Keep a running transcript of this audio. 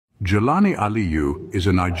Jelani Aliyu is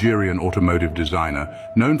a Nigerian automotive designer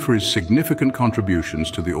known for his significant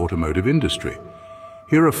contributions to the automotive industry.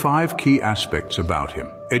 Here are 5 key aspects about him.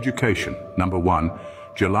 Education. Number 1.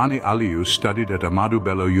 Jelani Aliyu studied at Ahmadu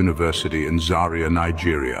Bello University in Zaria,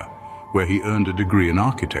 Nigeria, where he earned a degree in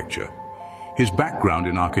architecture. His background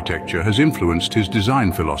in architecture has influenced his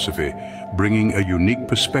design philosophy, bringing a unique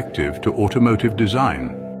perspective to automotive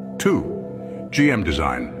design. 2. GM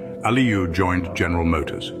design. Aliyu joined General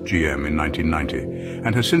Motors, GM, in 1990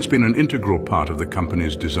 and has since been an integral part of the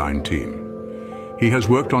company's design team. He has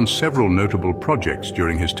worked on several notable projects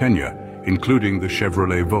during his tenure, including the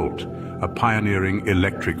Chevrolet Volt, a pioneering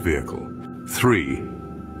electric vehicle. 3.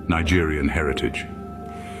 Nigerian heritage.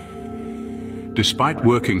 Despite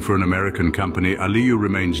working for an American company, Aliyu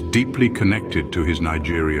remains deeply connected to his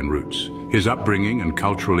Nigerian roots. His upbringing and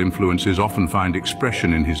cultural influences often find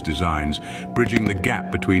expression in his designs, bridging the gap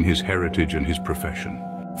between his heritage and his profession.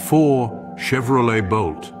 4. Chevrolet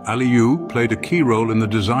Bolt. Aliyu played a key role in the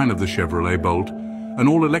design of the Chevrolet Bolt, an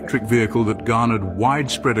all-electric vehicle that garnered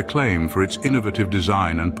widespread acclaim for its innovative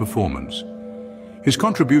design and performance. His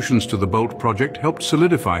contributions to the Bolt project helped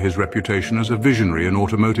solidify his reputation as a visionary in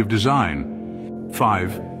automotive design.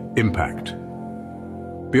 5. Impact.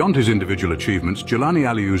 Beyond his individual achievements, Jelani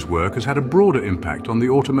Aliyu's work has had a broader impact on the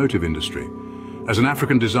automotive industry. As an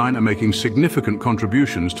African designer making significant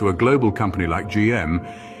contributions to a global company like GM,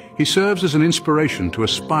 he serves as an inspiration to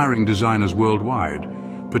aspiring designers worldwide,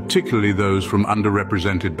 particularly those from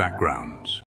underrepresented backgrounds.